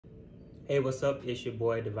Hey, what's up? It's your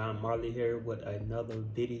boy Divine Marley here with another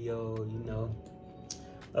video,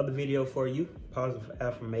 another video for you, positive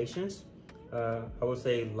affirmations. I would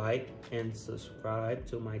say like and subscribe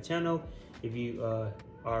to my channel if you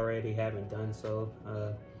already haven't done so.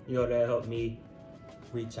 That helped me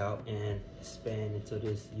reach out and expand into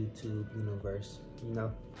this YouTube universe,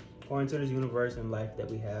 or into this universe and life that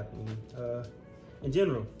we have in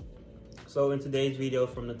general. So in today's video,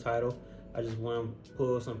 from the title, I just want to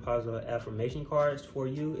pull some positive affirmation cards for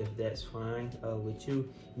you, if that's fine with you.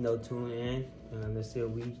 Tune in. Let's see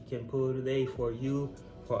what we can pull today for you,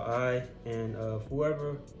 for I, and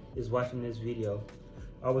whoever is watching this video.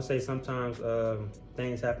 I would say sometimes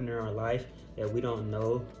things happen in our life that we don't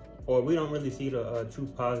know, or we don't really see the true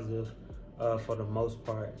positive for the most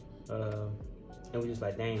part. And we're just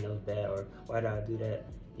like, dang, that was bad, or why did I do that?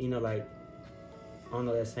 Like, on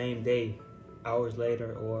that same day, hours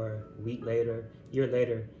later, or week later, year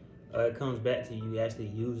later, it comes back to you. You actually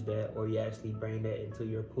use that, or you actually bring that into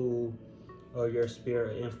your pool or your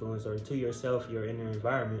sphere of influence, or to yourself, your inner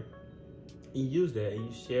environment. You use that and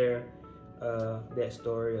you share that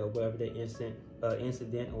story, or whatever the incident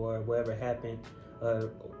or whatever happened,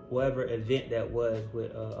 whatever event that was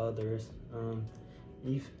with others.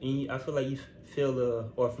 I feel like you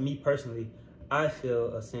feel, or for me personally, I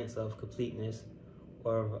feel a sense of completeness,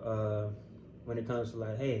 or when it comes to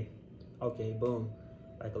like, hey, okay, boom,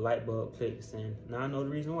 like a light bulb clicks, and now I know the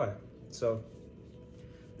reason why. So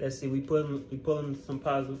let's see, we pulling some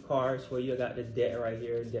positive cards for you. I got this deck right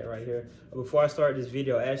here, Before I start this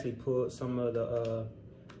video, I actually pulled some of the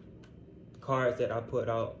cards that I put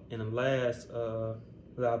out in the last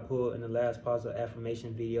positive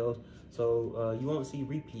affirmation videos. So you won't see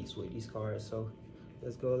repeats with these cards. So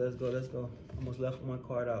let's go. Almost left one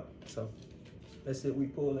card out. So let's see what we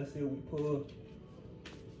pull. I'm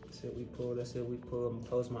gonna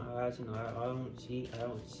close my eyes. I don't cheat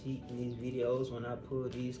in these videos when I pull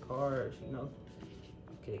these cards,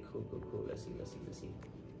 Okay, cool. Let's see. Let's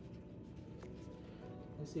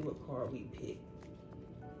see what card we pick.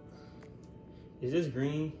 Is this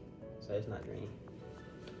green? So it's not green.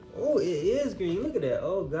 Oh, it is green. Look at that.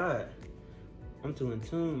 Oh God. I'm too in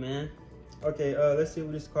tune, man. Okay, let's see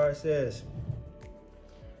what this card says.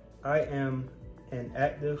 I am an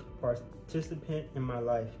active participant in my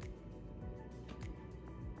life.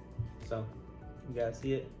 So, you guys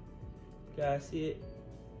see it?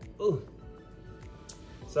 Ooh.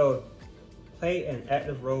 So, play an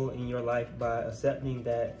active role in your life by accepting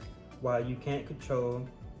that while you can't control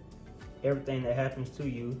everything that happens to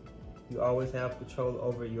you, you always have control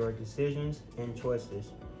over your decisions and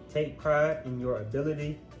choices. Take pride in your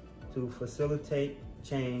ability to facilitate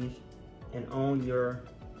change and own your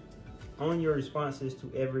responses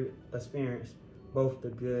to every experience, both the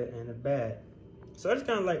good and the bad. So that's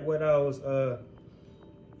kind of like what I was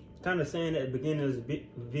kind of saying at the beginning of this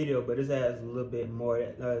video, but this adds a little bit more.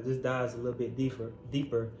 This dives a little bit deeper.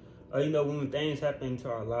 When things happen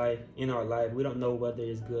to in our life, we don't know whether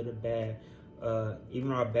it's good or bad.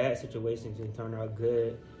 Even our bad situations can turn out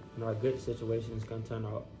good, and our good situations can turn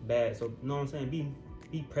out bad. So, you know what I'm saying?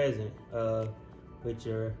 Be present with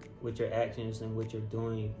your actions and what you're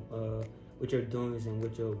doing, with your doings and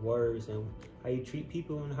with your words, and how you treat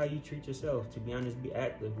people and how you treat yourself. To be honest, be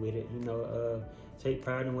active with it. Take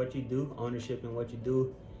pride in what you do, ownership in what you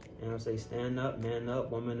do, and I'll say stand up, man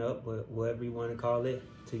up, woman up, whatever you want to call it,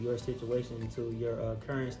 to your situation, to your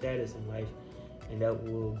current status in life, and that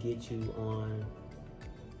will get you on,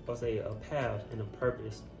 I'll say, a path and a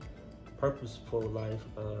purposeful life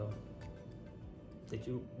that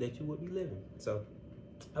you would be living. So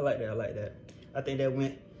I like that. I think that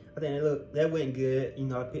went good.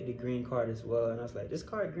 I picked the green card as well, and I was like, this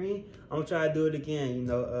card green? I'm gonna try to do it again.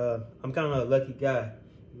 I'm kind of a lucky guy.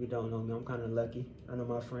 If you don't know me, I'm kind of lucky. I know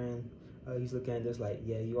my friend, he's looking at this like,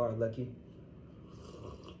 yeah, you are lucky.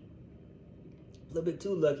 A little bit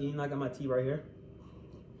too lucky. I got my tea right here.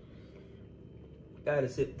 Gotta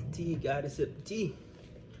sip the tea.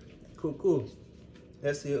 Cool.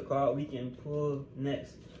 Let's see what card we can pull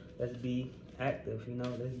next. Let's be active,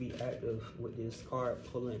 let's be active with this card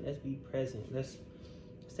pulling. Let's be present. Let's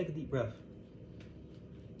take a deep breath.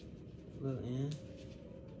 A little in,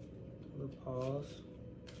 a little pause,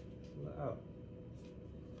 a little out.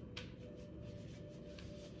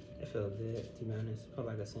 It felt good, to be honest. It felt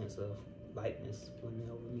like a sense of lightness went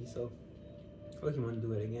over me. So I really want to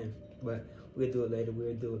do it again, but we'll do it later.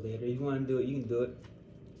 If you want to do it, you can do it.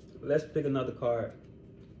 Let's pick another card.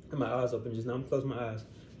 I have my eyes open just now. I'm close my eyes.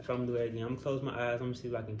 If I'm gonna do it again, I'm gonna close my eyes. I'm gonna see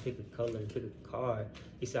if I can pick a color and pick a card.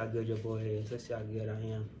 You see how good your boy is. Let's see how good I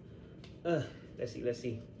am. Let's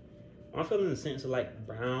see. I'm feeling the sense of like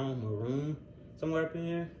brown, maroon, somewhere up in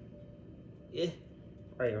here. Yeah,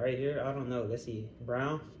 right here. I don't know. Let's see.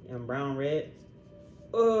 Brown and brown red.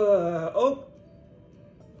 Oh.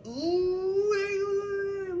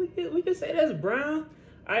 Ooh, we can say that's brown.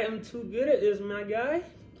 I am too good at this, my guy.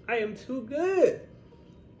 I am too good.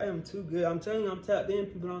 I am too good. I'm telling you, I'm tapped in.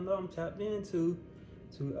 People don't know I'm tapped in to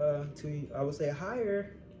I would say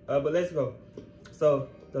higher. But let's go. So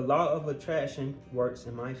the law of attraction works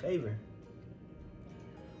in my favor.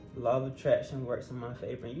 The law of attraction works in my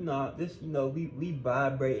favor. And you know this. You know we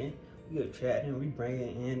vibrating, we attracting, we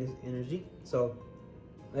bringing in this energy. So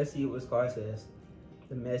let's see what this card says.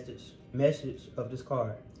 The message of this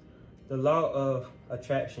card. The law of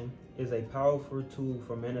attraction is a powerful tool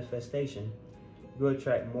for manifestation. You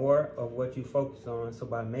attract more of what you focus on. So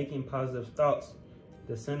by making positive thoughts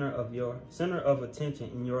the center of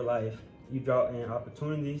attention in your life, you draw in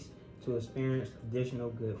opportunities to experience additional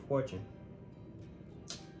good fortune.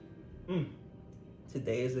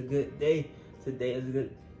 Today is a good day. Today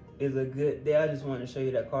is a good day. I just wanted to show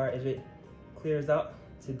you that card if it clears out.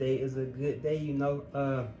 Today is a good day, you know.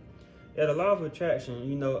 Yeah, the law of attraction,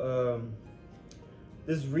 you know,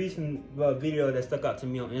 this recent video that stuck out to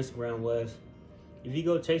me on Instagram was, if you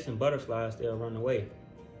go chasing butterflies, they'll run away.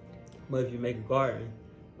 But if you make a garden,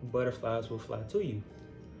 butterflies will fly to you.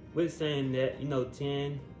 With saying that, you know,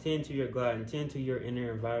 tend to your garden, tend to your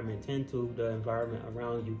inner environment, tend to the environment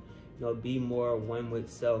around you. You know, be more one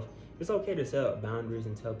with self. It's okay to set up boundaries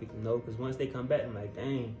and tell people no, because once they come back, I'm like,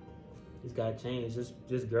 dang, this guy changed.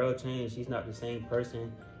 This girl changed. She's not the same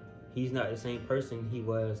person. He's not the same person he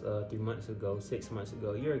was 3 months ago, 6 months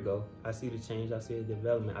ago, a year ago. I see the change. I see the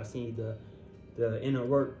development. I see the inner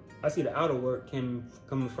work. I see the outer work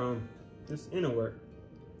coming from this inner work.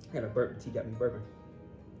 I got a burp. The tea got me burping.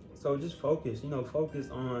 So just focus. You know, focus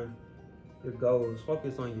on your goals.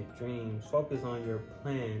 Focus on your dreams. Focus on your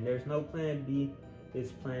plan. There's no plan B.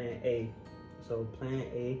 It's plan A. So plan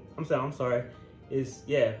A. I'm sorry. It's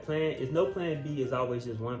no plan B. Is always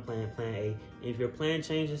just one plan, plan A. If your plan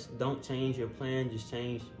changes, don't change your plan, just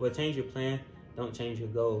change your plan, don't change your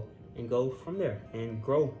goal, and go from there and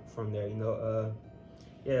grow from there, you know.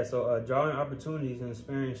 So drawing opportunities and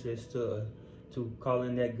experiences to call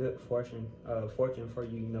in that good fortune for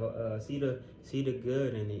you, you know. See the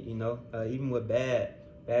good in it, you know. Even with bad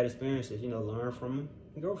experiences, you know, learn from them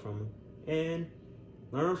and grow from them, and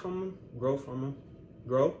learn from them, grow from them,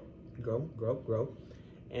 grow,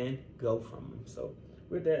 and go from them. So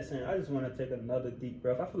with that saying, I just want to take another deep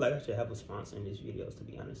breath. I feel like I should have a sponsor in these videos, to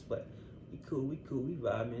be honest, but we cool, we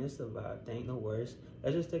vibe, man. It's a vibe thing, no worries.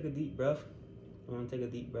 Let's just take a deep breath. I want to take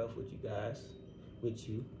a deep breath with you guys, with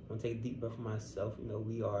you. I want to take a deep breath for myself. You know,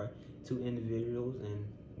 we are two individuals, and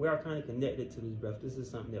we are kind of connected to this breath. This is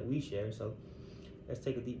something that we share, so let's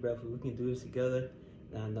take a deep breath. We can do this together,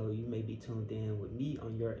 and I know you may be tuned in with me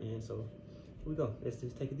on your end, so here we go. Let's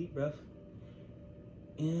just take a deep breath.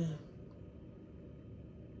 Yeah.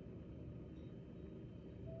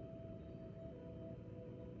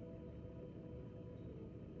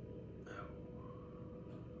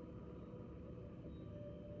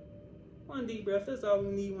 One deep breath. That's all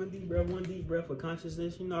we need. One deep breath. One deep breath of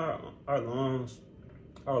consciousness. You know, our lungs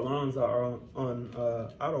are on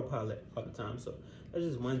autopilot all the time. So that's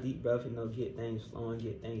just one deep breath. You know, get things flowing,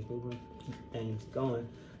 get things moving, keep things going.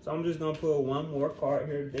 So I'm just gonna pull one more card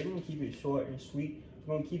here. They're gonna keep it short and sweet.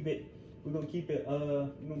 We're gonna keep it neat. We're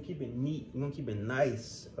gonna keep it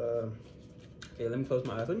nice. Okay, let me close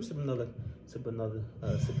my eyes. Let me sip another sip of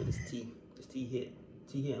this tea. This tea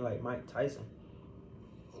hitting like Mike Tyson.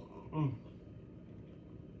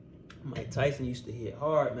 Mike Tyson used to hit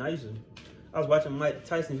hard, man. I was watching Mike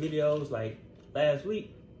Tyson videos like last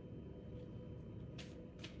week.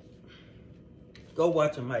 Go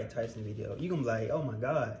watch a Mike Tyson video. You gonna be like, oh my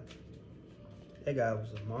God, that guy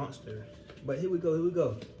was a monster. But here we go.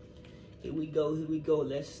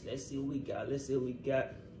 Let's see what we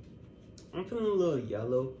got. I'm feeling a little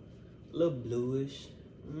yellow, a little bluish,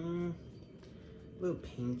 a little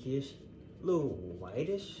pinkish, a little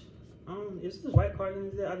whitish. Is this white card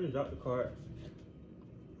in there? I just dropped the card.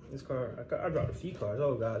 This card, I dropped a few cards.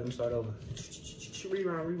 Oh God, let me start over.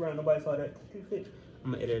 Rewind. Nobody saw that.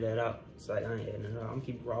 I'm gonna edit that out. It's like I ain't editing it out. I'm gonna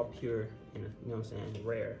keep it raw, pure, and you know what I'm saying,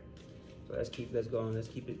 rare. So let's keep it going. I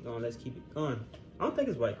don't think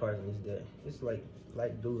it's white cards in this deck. It's like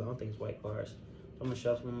light blue. I don't think it's white cards. So I'm gonna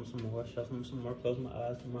shuffle them some more. Close my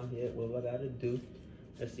eyes, to my head. What do I gotta do?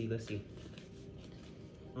 Let's see. Let's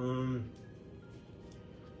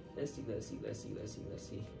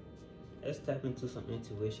tap into some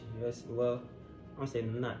intuition. Well, I'm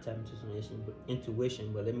saying not tap into some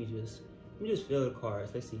intuition, but let me just feel the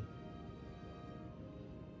cards. Let's see.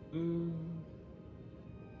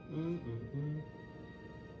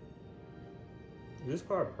 This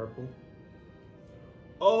card purple.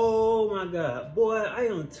 Oh my God, boy, I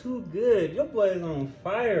am too good. Your boy is on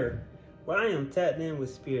fire. Well, I am tapped in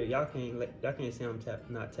with spirit. Y'all can't say I'm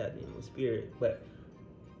not tapped in with spirit. But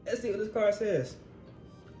let's see what this card says.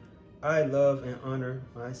 I love and honor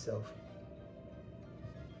myself.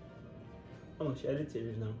 I'm gonna shed the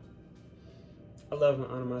tears now. I love and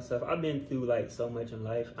honor myself. I've been through like so much in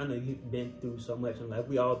life. I know you've been through so much in life.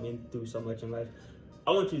 We all been through so much in life.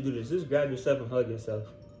 I want you to do this. Just grab yourself and hug yourself.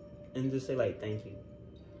 And just say like, thank you.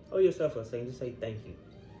 Owe yourself a second. Just say thank you.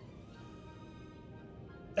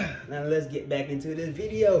 Now let's get back into this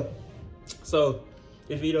video. So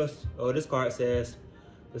this card says,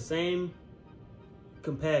 the same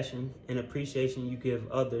compassion and appreciation you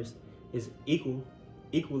give others is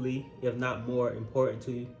equally, if not more important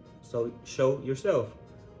to you. So show yourself.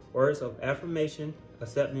 Words of affirmation,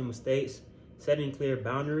 accepting mistakes, setting clear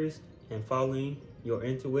boundaries, and following your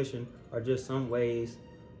intuition are just some ways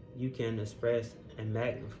you can express and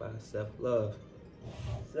magnify self-love.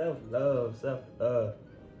 Self-love, self-love.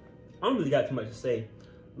 I don't really got too much to say.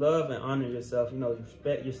 Love and honor yourself. You know,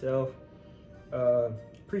 respect yourself.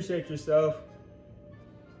 Appreciate yourself.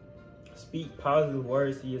 Speak positive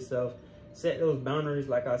words to yourself. Set those boundaries,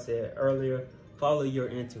 like I said earlier. Follow your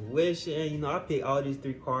intuition. You know, I picked all these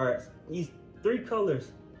 3 cards, these 3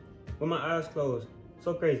 colors, with my eyes closed.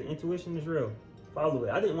 So crazy. Intuition is real. Follow it.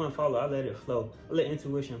 I didn't want to follow. I let it flow. I let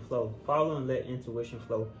intuition flow. Follow and let intuition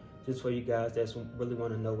flow. Just for you guys that really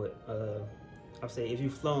want to know what I'll say. If you're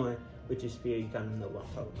flowing with your spirit, you kind of know what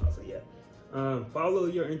I'm talking about. So yeah, follow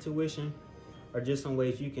your intuition are just some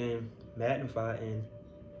ways you can magnify and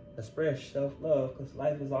express self-love, because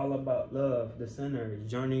life is all about love, the center,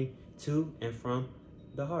 journey to and from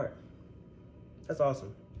the heart. That's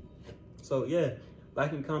awesome. So yeah,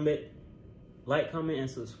 like, comment, and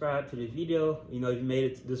subscribe to the video. You know, if you made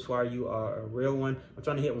it this far, you are a real one. I'm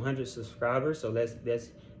trying to hit 100 subscribers, so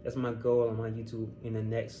that's my goal on my YouTube in the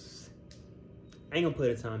next, I ain't gonna put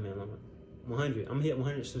a time in on it. 100. I'm gonna hit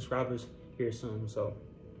 100 subscribers here soon. So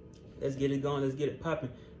let's get it going. Let's get it popping.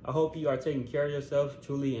 I hope you are taking care of yourself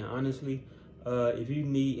truly and honestly. If you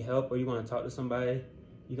need help or you want to talk to somebody,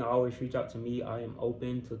 you can always reach out to me. I am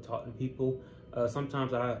open to talk to people.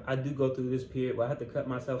 Sometimes I do go through this period where I have to cut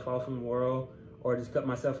myself off from the world, or just cut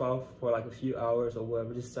myself off for like a few hours or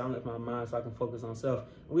whatever, just silence my mind so I can focus on self.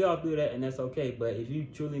 We all do that, and that's okay. But if you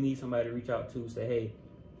truly need somebody to reach out to, say, hey,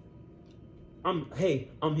 I'm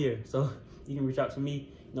here. So you can reach out to me.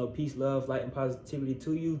 You know, peace, love, light, and positivity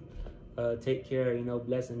to you. Take care. You know,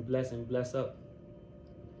 blessing, bless up.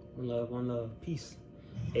 One love, peace.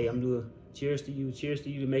 Hey, I'm doing cheers to you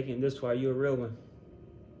to making it this far. You're a real one.